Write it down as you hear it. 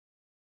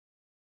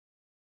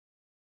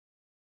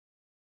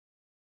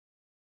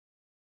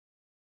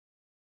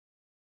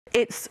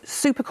It's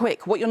super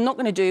quick. What you're not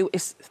going to do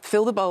is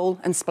fill the bowl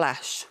and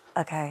splash.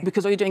 OK.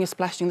 Because all you're doing is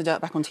splashing the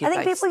dirt back onto your face.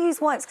 I think people use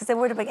wipes because they're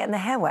worried about getting their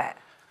hair wet.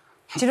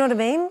 Do you know what I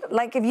mean?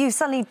 Like, if you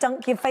suddenly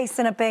dunk your face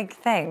in a big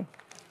thing.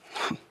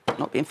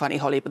 Not being funny,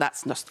 Holly, but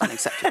that's just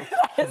unacceptable.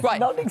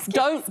 Right,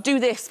 don't do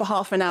this for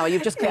half an hour.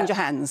 You've just cleaned your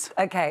hands.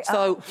 OK.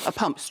 So a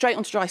pump straight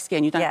onto dry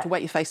skin. You don't have to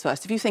wet your face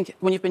first. If you think,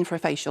 when you've been for a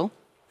facial,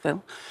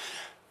 Phil,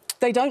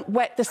 they don't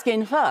wet the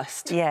skin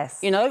first. Yes.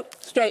 You know,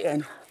 straight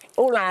in,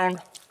 all round.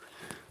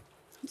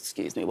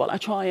 Excuse me while I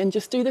try and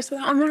just do this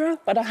without a mirror,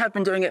 but I have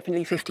been doing it for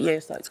nearly 50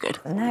 years, so it's good.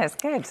 No, it's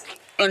good.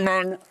 And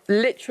then,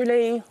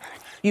 literally,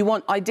 you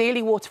want,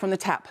 ideally, water from the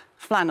tap.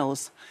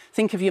 Flannels.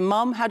 Think of your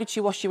mum. How did she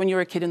wash you when you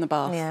were a kid in the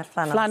bath? Yeah,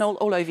 flannels. Flannel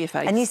all over your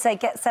face. And you say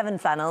get 7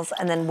 flannels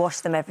and then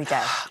wash them every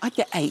day? I'd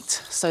get 8,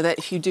 so that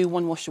if you do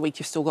 1 wash a week,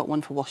 you've still got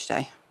 1 for wash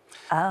day.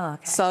 Oh,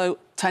 OK. So,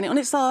 turn it on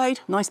its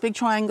side, nice big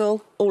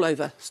triangle, all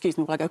over. Excuse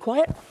me while I go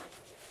quiet.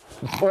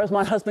 Or as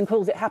my husband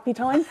calls it, happy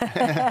time.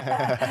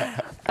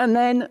 And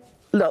then,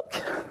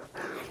 look.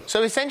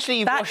 So, essentially,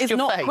 you've washed your face.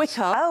 That is not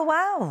quicker. Oh,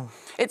 wow.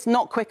 It's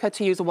not quicker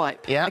to use a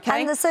wipe. Yeah.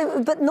 OK? And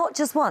so, but not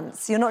just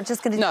once. You're not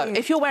just going to No,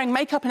 if you're wearing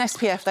makeup and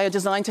SPF, they are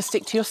designed to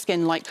stick to your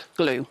skin like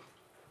glue.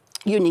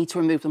 You need to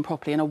remove them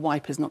properly, and a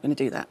wipe is not going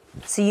to do that.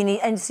 So you need,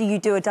 and so you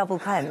do a double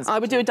cleanse? I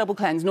would do a double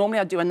cleanse. Normally,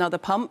 I'd do another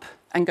pump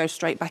and go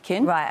straight back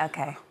in. Right,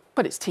 OK.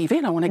 But it's TV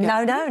and I want to get...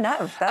 No,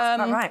 that's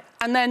not right.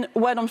 And then,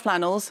 word on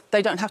flannels,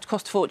 they don't have to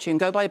cost a fortune.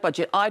 Go by a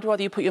budget. I'd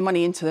rather you put your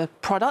money into the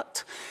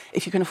product.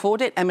 If you can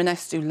afford it,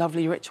 M&S do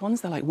lovely rich ones.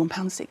 They're like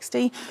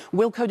 £1.60.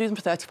 Wilko do them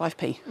for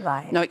 35p.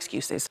 Right. No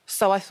excuses.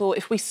 So I thought,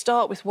 if we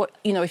start with what...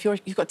 You know, if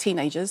you've got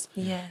teenagers,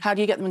 how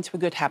do you get them into a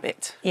good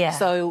habit? Yeah.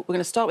 So we're going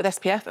to start with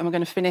SPF and we're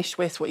going to finish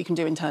with what you can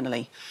do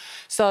internally.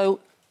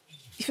 So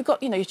if you've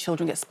got, you know, your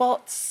children get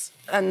spots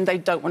and they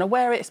don't want to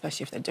wear it,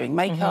 especially if they're doing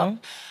makeup,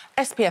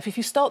 SPF, if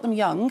you start them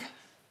young,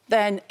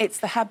 then it's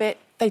the habit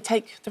they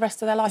take the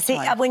rest of their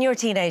lifetime. See, when you're a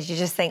teenager, you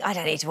just think, I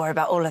don't need to worry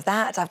about all of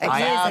that. I've got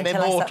I am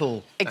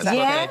immortal. Exactly.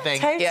 Yeah,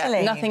 totally.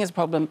 Yeah, nothing is a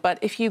problem. But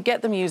if you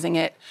get them using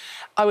it,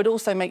 I would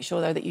also make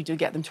sure, though, that you do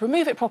get them to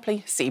remove it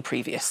properly, see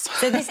previous.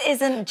 So this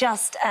isn't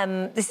just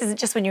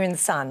when you're in the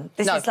sun.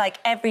 This is like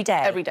every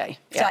day. Every day.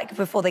 It's like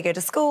before they go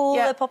to school,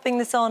 they're popping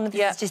this on.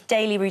 This is just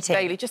daily routine.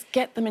 Daily, just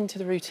get them into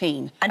the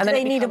routine. And do then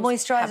they need a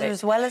moisturiser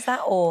as well as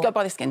that, or go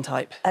by the skin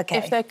type? OK.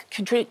 If they're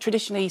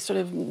traditionally sort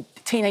of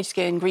teenage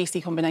skin,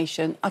 greasy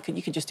combination,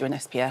 you could just do an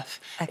SPF.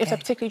 OK. If they're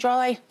particularly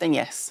dry, then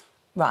yes.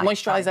 Right.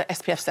 Moisturiser,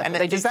 SPF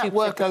separate. And does that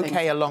work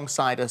OK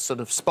alongside a sort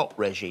of spot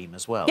regime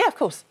as well? Yeah, of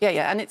course.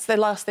 Yeah. And it's the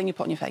last thing you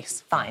put on your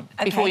face. Fine.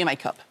 OK. Before your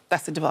makeup.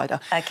 That's the divider.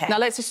 OK. Now,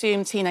 let's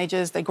assume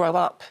teenagers, they grow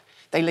up,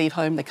 they leave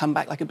home, they come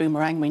back like a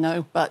boomerang, we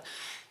know. But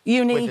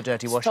uni... With the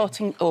dirty washing.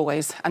 Starting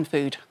always, and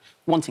food,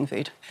 wanting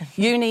food.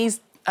 Uni's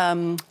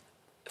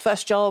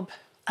first job,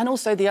 and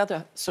also the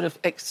other sort of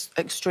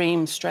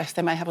extreme stress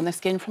they may have on their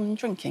skin from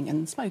drinking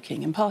and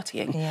smoking and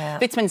partying. Yeah.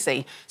 Vitamin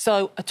C.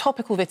 So a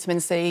topical vitamin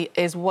C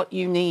is what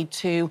you need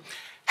to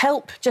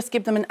help just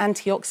give them an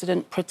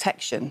antioxidant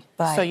protection.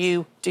 Right. So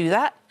you do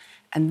that,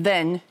 and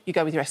then you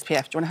go with your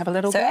SPF. Do you want to have a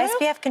little So go?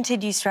 SPF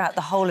continues throughout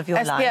the whole of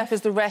your life? SPF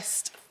is the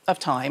rest of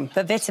time.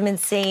 But vitamin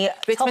C,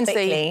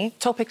 topically...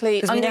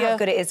 Topically. Because we know how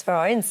good it is for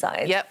our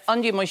inside. Yep,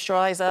 under your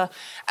moisturiser,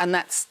 and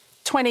that's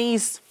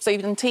 20s, so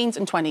even teens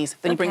and 20s.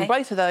 Then you bring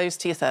both of those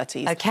to your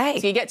 30s. OK.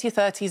 So you get to your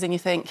 30s and you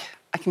think,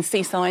 I can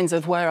see signs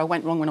of where I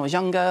went wrong when I was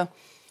younger,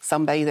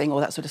 sunbathing, all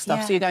that sort of stuff.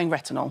 Yeah. So you're going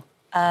retinol.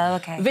 Oh,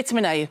 OK.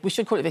 Vitamin A, we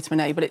should call it vitamin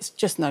A, but it's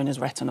just known as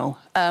retinol.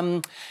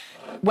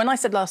 When I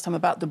said last time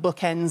about the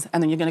bookends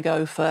and then you're going to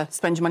go for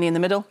spend your money in the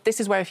middle, this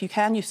is where, if you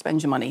can, you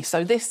spend your money.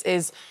 So this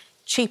is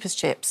cheap as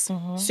chips,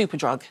 super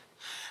drug,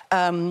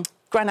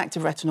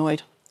 gram-active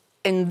retinoid.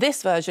 In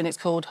this version, it's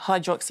called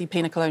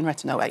hydroxypinocolone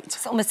retinoate.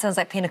 It almost sounds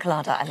like pina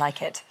colada. I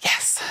like it.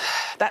 Yes,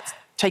 that's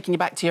taking you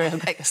back to your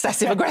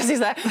excessive aggressives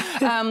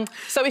there.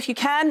 So if you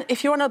can,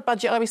 if you're on a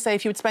budget, I always say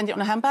if you would spend it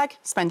on a handbag,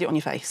 spend it on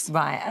your face.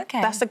 Right,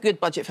 OK. That's a good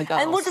budget for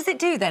girls. And what does it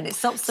do then? It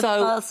stops the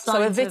first signs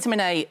So a vitamin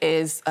A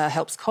is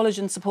helps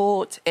collagen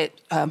support,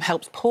 it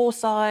helps pore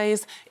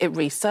size, it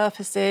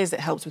resurfaces, it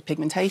helps with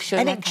pigmentation.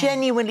 And it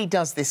genuinely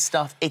does this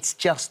stuff, it's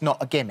just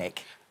not a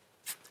gimmick.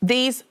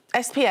 These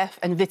SPF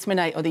and vitamin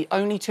A are the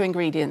only 2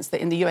 ingredients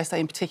that in the USA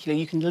in particular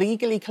you can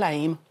legally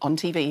claim on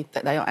TV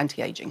that they are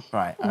anti-ageing.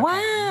 Right. Okay.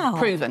 Wow.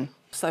 Proven.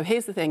 So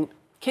here's the thing.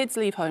 Kids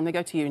leave home, they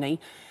go to uni,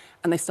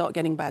 and they start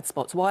getting bad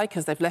spots. Why?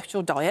 Because they've left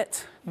your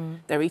diet,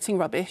 they're eating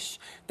rubbish,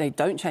 they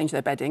don't change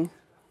their bedding.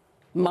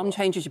 Mum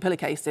changes your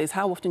pillowcases.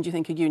 How often do you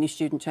think a uni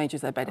student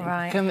changes their bedding?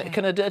 Right.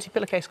 Can a dirty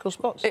pillowcase cause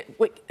spots?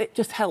 It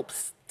just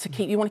helps to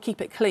keep... You want to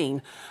keep it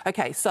clean.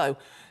 OK, so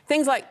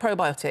things like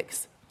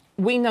probiotics.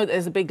 We know that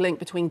there's a big link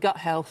between gut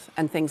health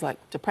and things like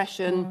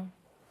depression,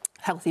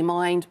 healthy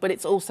mind, but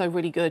it's also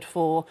really good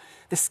for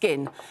the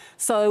skin.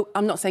 So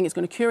I'm not saying it's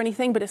going to cure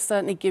anything, but it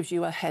certainly gives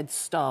you a head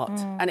start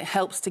and it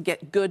helps to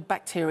get good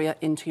bacteria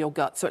into your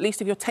gut. So at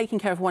least if you're taking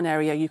care of one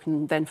area, you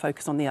can then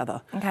focus on the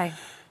other. OK.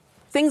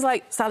 Things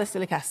like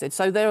salicylic acid.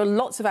 So there are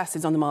lots of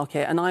acids on the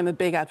market, and I'm a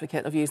big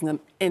advocate of using them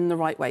in the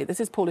right way. This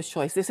is Paula's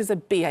Choice. This is a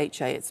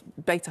BHA, it's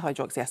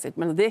beta-hydroxy acid.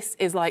 Now, this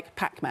is like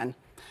Pac-Man.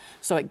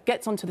 So it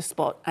gets onto the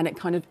spot and it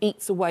kind of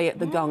eats away at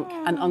the gunk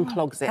and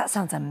unclogs it. That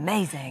sounds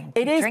amazing.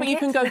 It is, but you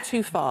can go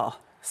too far.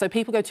 So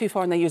people go too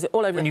far and they use it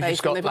all over the face. And you've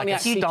just got like a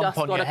stump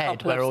on your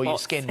head where all your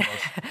skin was.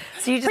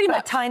 So you just put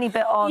a tiny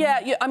bit on.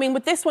 Yeah, I mean,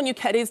 with this one,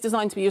 it is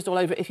designed to be used all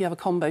over if you have a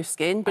combo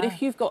skin. But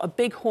if you've got a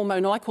big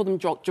hormonal, I call them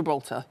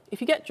Gibraltar.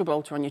 If you get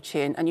Gibraltar on your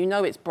chin and you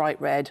know it's bright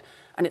red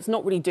and it's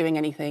not really doing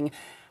anything,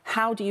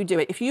 how do you do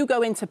it? If you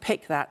go in to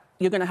pick that,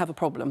 you're going to have a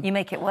problem. You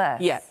make it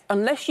worse. Yeah,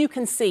 unless you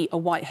can see a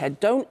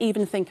whitehead, don't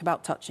even think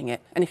about touching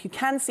it. And if you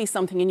can see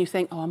something and you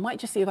think, oh, I might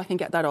just see if I can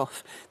get that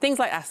off. Things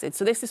like acid.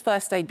 So this is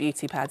First Aid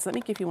Beauty Pads. Let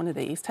me give you one of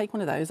these. Take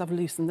one of those. I've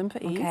loosened them for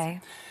ease. Okay.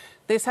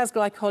 This has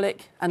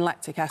glycolic and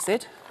lactic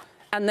acid.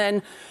 And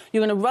then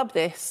you're going to rub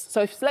this.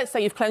 So let's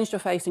say you've cleansed your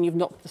face and you've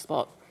knocked the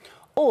spot.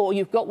 Or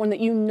you've got one that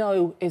you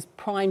know is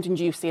primed and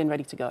juicy and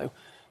ready to go.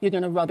 You're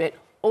going to rub it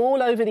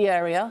all over the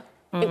area.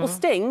 It will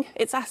sting.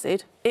 It's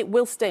acid. It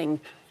will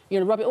sting. You're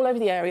going to rub it all over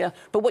the area.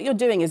 But what you're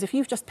doing is if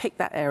you've just picked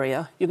that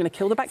area, you're going to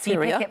kill the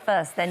bacteria. So you pick it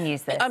first, then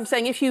use this? I'm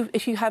saying if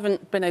you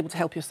haven't been able to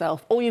help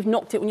yourself or you've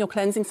knocked it when you're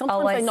cleansing,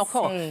 sometimes they knock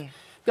off.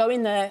 Go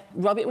in there,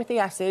 rub it with the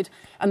acid,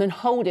 and then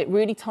hold it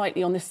really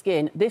tightly on the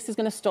skin. This is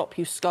going to stop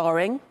you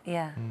scarring.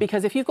 Yeah.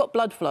 Because if you've got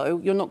blood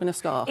flow, you're not going to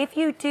scar. If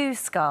you do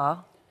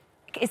scar,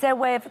 is there a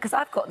way of... Because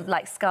I've got,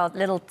 like,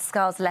 little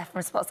scars left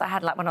from spots I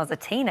had, like, when I was a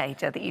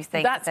teenager that you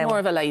think... That's more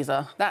of a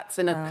laser. That's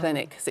in a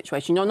clinic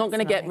situation. You're not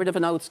going to get rid of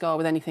an old scar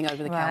with anything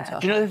over the counter.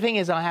 Do you know the thing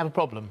is, I have a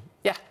problem.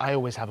 Yeah. I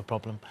always have a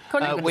problem.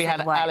 We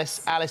had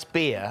Alice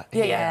Beer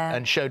here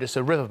and showed us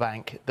a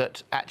riverbank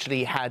that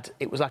actually had...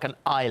 It was like an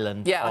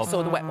island. Yeah, I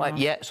saw the wet wipes.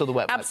 Yeah, saw the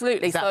wet wipes.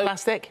 Absolutely. Is that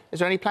plastic? Is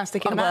there any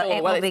plastic in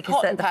that? Well, it's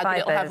cotton pad, but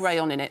it'll have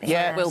rayon in it.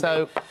 Yeah, so it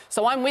will be.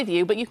 So I'm with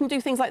you, but you can do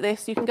things like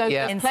this. You can go...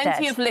 There's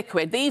plenty of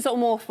liquid. These are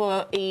more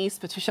for ease,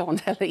 for show on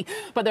telly,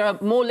 but there are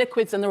more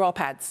liquids than there are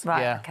pads.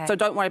 Right, okay. So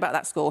don't worry about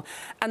that score.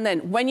 And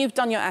then when you've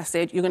done your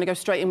acid, you're going to go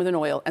straight in with an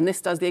oil, and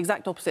this does the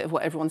exact opposite of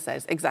what everyone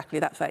says, exactly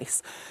that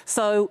face.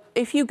 So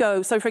if you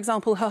go... So, for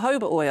example,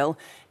 jojoba oil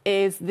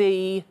is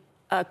the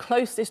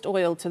closest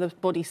oil to the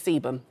body's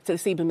sebum, to the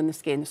sebum in the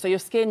skin. So your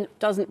skin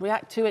doesn't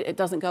react to it. It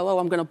doesn't go, oh,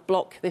 I'm going to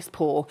block this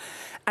pore.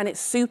 And it's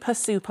super,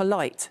 super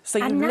light. So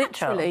you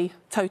literally...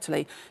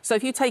 Totally. So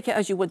if you take it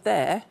as you would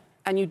there,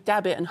 and you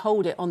dab it and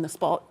hold it on the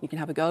spot, you can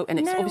have a go, and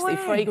it's obviously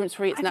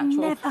fragrance-free, it's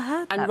natural, never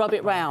heard and that rub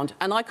it round.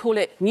 And I call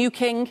it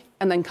nuking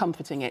and then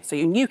comforting it. So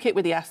you nuke it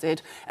with the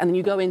acid, and then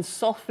you go in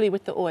softly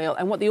with the oil.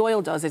 And what the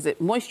oil does is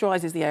it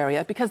moisturises the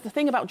area, because the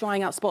thing about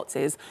drying out spots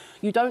is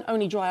you don't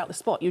only dry out the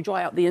spot, you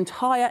dry out the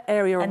entire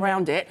area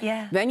around it.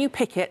 Yeah. Then you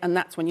pick it, and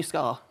that's when you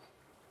scar.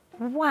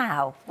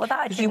 Wow. Well, that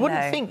I didn't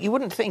know. You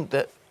wouldn't think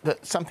that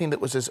something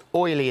that was as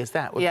oily as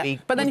that would be...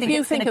 But then if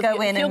you think of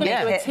go in you're and going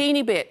to do a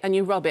teeny bit and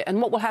you rub it,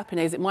 and what will happen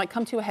is it might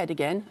come to your head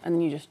again, and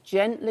then you just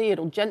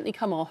it'll gently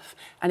come off,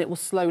 and it will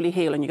slowly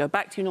heal, and you go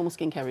back to your normal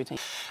skincare routine.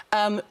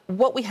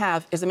 What we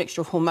have is a mixture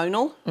of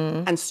hormonal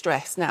and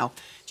stress. Now,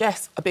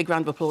 Jess, a big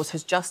round of applause,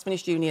 has just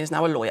finished uni and is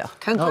now a lawyer.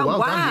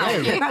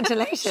 Wow,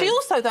 congratulations. She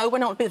also, though,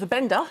 went on a bit of a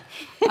bender.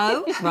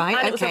 Oh, right,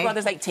 And it was her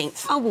brother's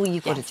 18th. Oh, well,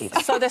 you've got to do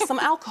that. So there's some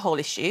alcohol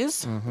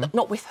issues,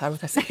 not with her, with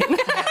her skin.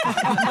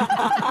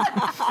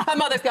 Her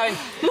mother's going,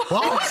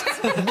 What?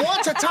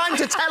 What a time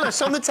to tell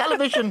us on the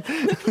television.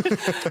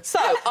 So,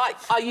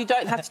 you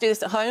don't have to do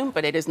this at home,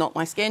 but it is not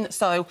my skin.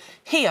 So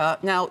here,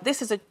 now,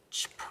 this is a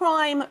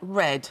prime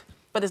red,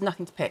 but there's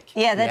nothing to pick.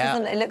 Yeah,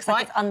 it looks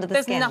like it's under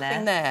the skin There's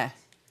nothing there.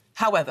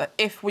 However,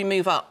 if we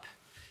move up,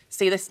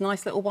 see this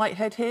nice little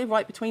whitehead here,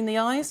 right between the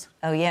eyes?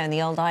 Oh, yeah, and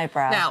the old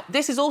eyebrow. Now,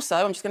 this is also,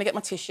 I'm just going to get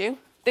my tissue,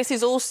 this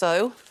is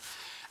also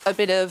a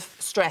bit of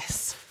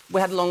stress. We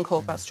had a long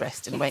talk about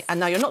stress, didn't we? And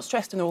now you're not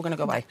stressed and they're all going to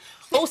go away.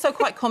 Also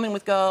quite common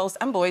with girls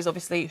and boys,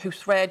 obviously, who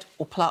thread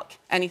or pluck,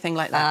 anything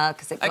like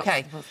that.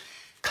 OK.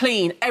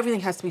 Clean. Everything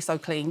has to be so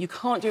clean. You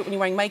can't do it when you're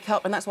wearing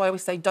makeup, and that's why I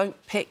always say don't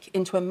pick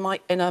in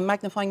a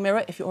magnifying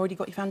mirror if you've already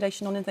got your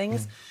foundation on and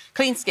things.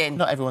 Clean skin.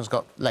 Not everyone's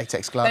got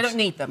latex gloves. They don't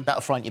need them.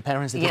 That'll frighten your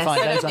parents if you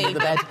find those under the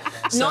bed.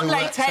 Not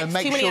latex, so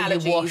make too many sure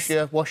allergies.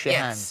 you wash your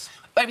hands.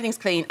 Everything's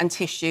clean, and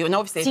tissue, and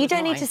obviously... So you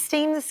don't need to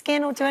steam the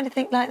skin or do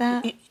anything like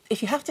that?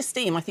 If you have to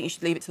steam, I think you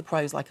should leave it to the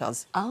pros like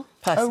us. Oh.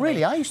 Personally. Oh,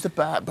 really? I used to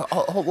put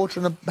hot water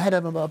in the head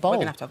of a bowl. We're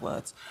going to have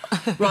words.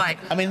 Right.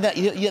 I mean, that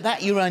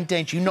you're own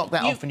danger. You knock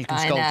that off and you can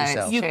scold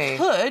yourself. You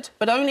could,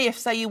 but only if,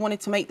 say, you wanted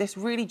to make this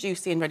really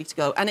juicy and ready to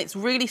go. And it's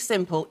really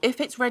simple. If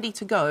it's ready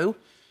to go,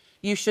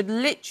 you should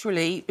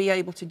literally be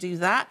able to do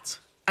that,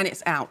 and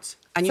it's out.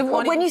 And you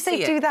so when you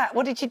say do that,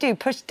 what did you do?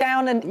 Push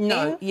down and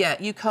in? Yeah,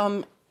 you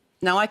come...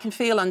 Now, I can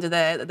feel under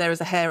there that there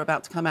is a hair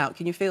about to come out.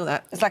 Can you feel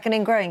that? It's like an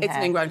ingrown hair? It's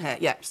an ingrown hair,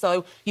 yeah.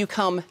 So you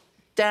come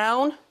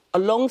down,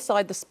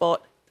 alongside the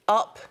spot,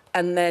 up,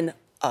 and then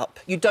up.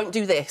 You don't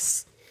do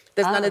this.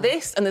 There's none of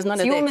this, and there's none of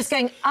this. So you're almost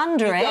going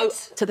under it? You go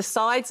to the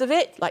sides of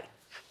it, like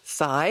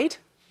side,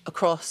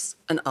 across,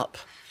 and up.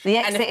 The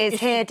exit is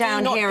here,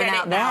 down here, and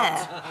out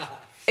there.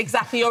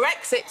 Exactly. Your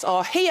exits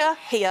are here,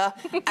 here,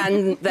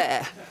 and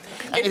there.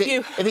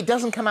 If it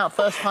doesn't come out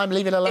first time,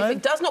 leave it alone? If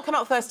it does not come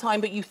out first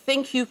time, but you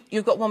think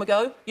you've got one more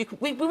go,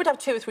 we would have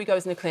 2 or 3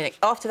 goes in the clinic.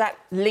 After that,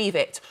 leave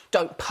it.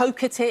 Don't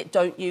poke at it.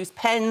 Don't use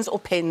pens or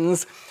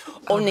pins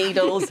or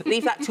needles.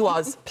 Leave that to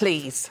us,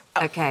 please.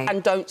 OK.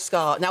 And don't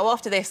scar. Now,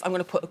 after this, I'm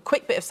going to put a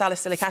quick bit of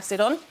salicylic acid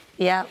on.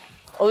 Yeah.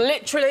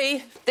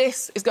 Literally,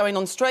 this is going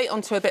on straight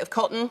onto a bit of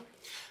cotton.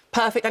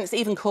 Perfect, and it's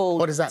even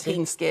called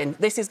teen skin.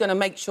 This is going to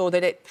make sure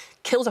that it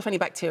kills off any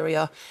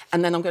bacteria,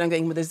 and then I'm going to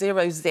go in with a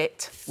Zero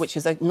Zit, which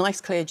is a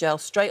nice clear gel,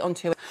 straight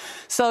onto it.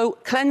 So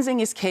cleansing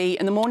is key.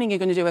 In the morning, you're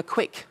going to do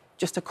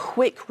just a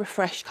quick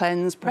refresh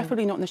cleanse,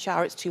 preferably not in the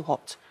shower, it's too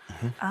hot.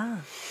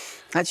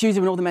 That's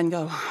usually when all the men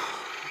go.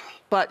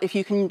 But if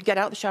you can get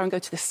out the shower and go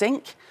to the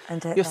sink,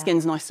 your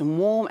skin's nice and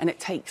warm, and it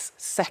takes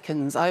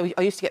seconds. I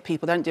used to get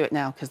people, they don't do it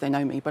now because they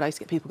know me, but I used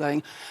to get people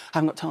going, I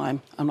haven't got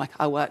time. I'm like,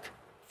 I work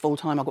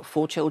full-time, I've got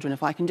 4 children.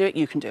 If I can do it,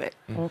 you can do it.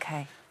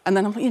 OK. And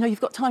then I'm like, you've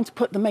got time to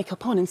put the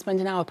makeup on and spend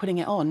an hour putting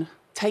it on.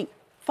 Take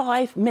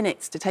 5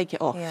 minutes to take it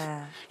off.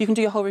 Yeah. You can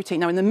do your whole routine.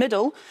 Now, in the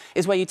middle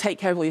is where you take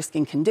care of all your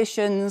skin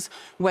conditions,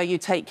 where you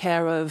take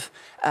care of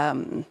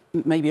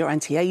maybe your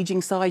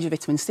anti-aging side, your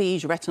vitamin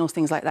C's, your retinols,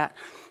 things like that.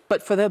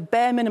 But for the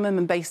bare minimum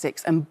and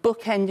basics and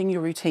bookending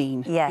your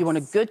routine, you want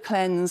a good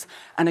cleanse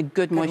and a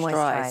good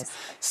moisturise.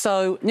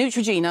 So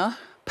Neutrogena,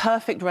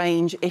 perfect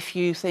range if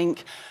you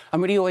think,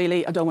 I'm really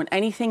oily, I don't want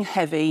anything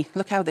heavy.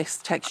 Look how this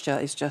texture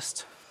is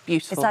just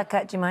beautiful. It's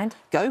like, do you mind?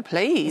 Go,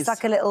 please. It's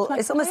like a little,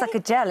 it's almost like a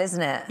gel,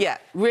 isn't it? Yeah,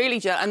 really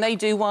gel. And they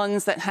do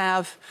ones that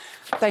have,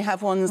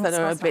 ones that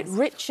are a bit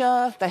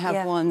richer. They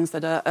have ones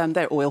that are,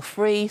 they're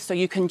oil-free. So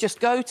you can just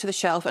go to the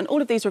shelf, and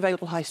all of these are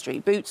available high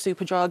street. Boots,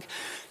 Superdrug.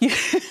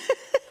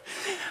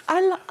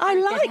 I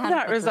like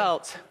that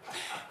result.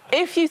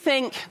 If you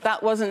think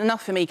that wasn't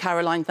enough for me,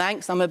 Caroline,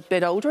 thanks, I'm a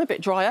bit older, a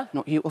bit drier,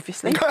 not you,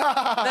 obviously,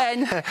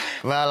 then...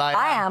 Well, I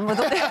am. With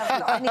all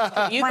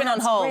the You've been on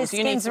Holmes,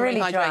 you need some really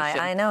rehydration.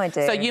 Dry. I know I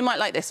do. So you might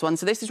like this one.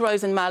 So this is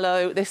Rose and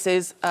Mallow, this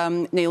is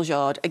Neil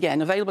Yard.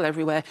 Again, available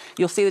everywhere.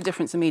 You'll see the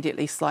difference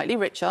immediately. Slightly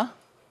richer.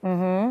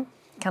 Mm-hmm.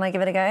 Can I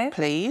give it a go?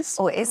 Please.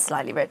 Oh, it is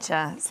slightly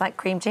richer. It's like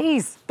cream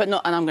cheese. But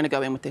not, and I'm going to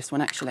go in with this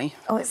one, actually.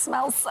 Oh, it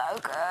smells so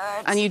good.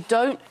 And you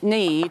don't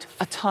need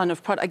a ton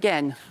of product.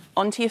 Again,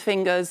 onto your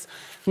fingers.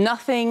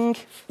 Nothing,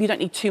 you don't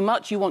need too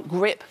much. You want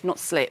grip, not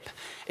slip.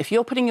 If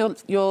you're putting your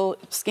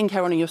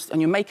skincare on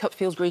and your makeup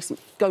feels greasy,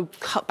 go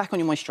cut back on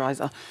your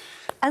moisturiser.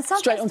 And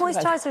sometimes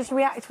moisturisers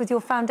react with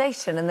your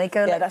foundation and they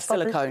go like... Yeah, that's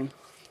silicone.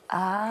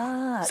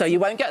 Ah. So you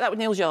won't get that with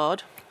Neil's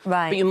Yard.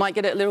 Right. But you might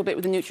get it a little bit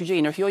with the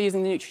Neutrogena. If you're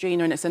using the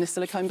Neutrogena and it's in a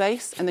silicone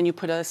base, and then you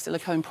put a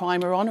silicone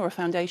primer on or a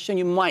foundation,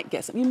 you might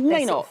get some. You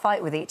may not. Sort of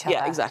fight with each other.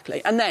 Yeah,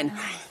 exactly. And then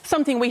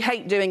something we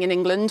hate doing in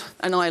England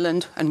and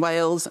Ireland and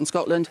Wales and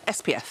Scotland,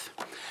 SPF.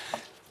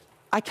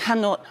 I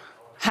cannot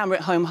hammer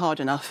it home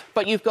hard enough.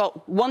 But you've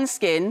got one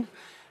skin.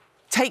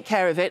 Take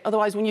care of it.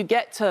 Otherwise, when you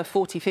get to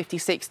 40, 50,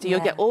 60,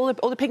 you'll get all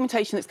the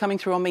pigmentation that's coming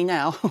through on me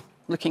now,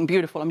 looking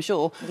beautiful, I'm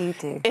sure. You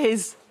do.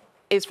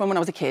 Is from when I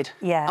was a kid.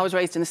 Yeah. I was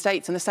raised in the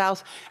States, in the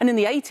South. And in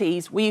the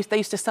 80s, they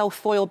used to sell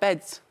foil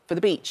beds for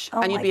the beach.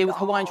 And you'd be with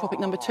Hawaiian Tropic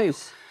No. 2.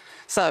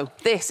 So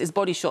this is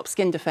Body Shop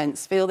Skin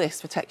Defence. Feel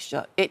this for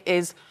texture. It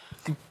is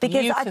because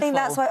beautiful. I think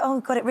that's why,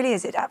 oh, God, it really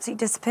is. It absolutely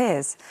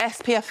disappears.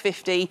 SPF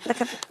 50.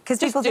 Because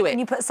people think when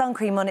you put sun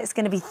cream on, it's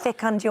going to be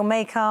thick under your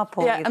makeup.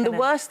 Or and the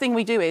worst thing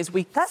we do is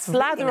we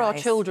slather really our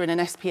children in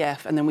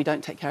SPF and then we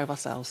don't take care of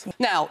ourselves.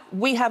 Now,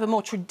 we have a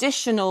more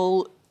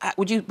traditional...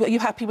 Are you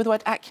happy with the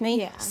word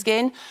acne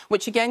skin?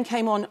 Which again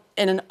came on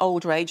in an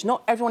older age.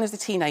 Not everyone is a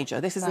teenager.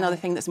 This is another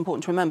thing that's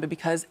important to remember,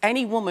 because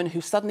any woman who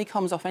suddenly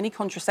comes off any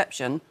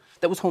contraception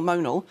that was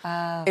hormonal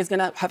is going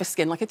to have a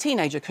skin like a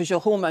teenager, because your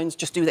hormones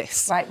just do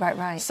this.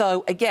 Right.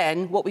 So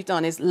again, what we've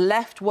done is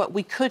left what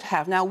we could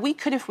have. Now, we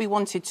could, if we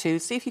wanted to,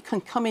 see if you can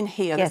come in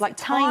here. There's like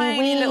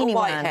tiny little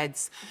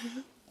whiteheads.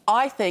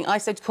 I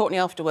said to Courtney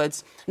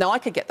afterwards, now I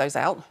could get those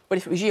out, but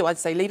if it was you, I'd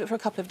say leave it for a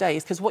couple of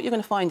days, because what you're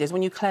going to find is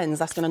when you cleanse,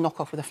 that's going to knock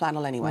off with a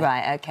flannel anyway.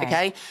 Right,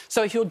 OK.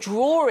 So if you're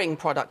drawing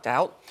product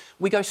out,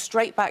 we go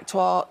straight back to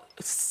our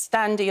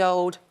standy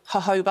old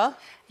jojoba.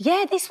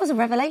 Yeah, this was a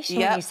revelation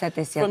when you said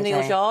this the other day. From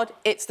Neil's Yard.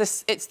 It's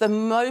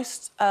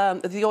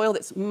the oil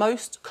that's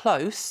most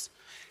close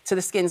to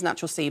the skin's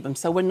natural sebum,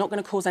 so we're not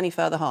going to cause any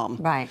further harm.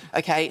 Right.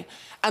 OK?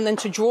 And then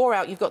to draw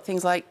out, you've got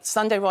things like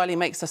Sunday Riley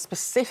makes a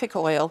specific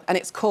oil, and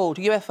it's called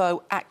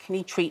UFO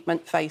Acne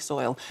Treatment Face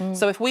Oil.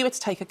 So if we were to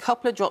take a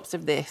couple of drops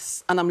of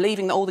this, and I'm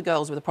leaving all the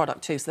girls with the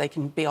product too, so they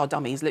can be our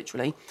dummies,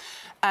 literally,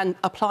 and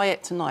apply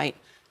it tonight,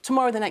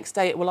 tomorrow, the next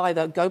day, it will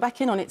either go back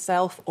in on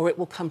itself or it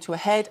will come to a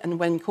head, and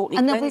when Courtney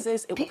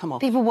cleanses, it will come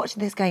off. People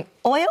watching this going,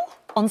 oil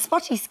on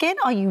spotty skin?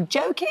 Are you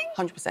joking?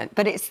 100%.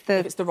 But it's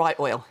If it's the right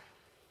oil.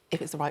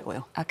 If it's the right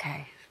oil.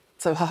 OK.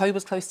 So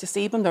jojoba's close to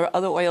sebum. There are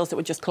other oils that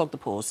would just clog the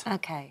pores.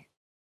 OK.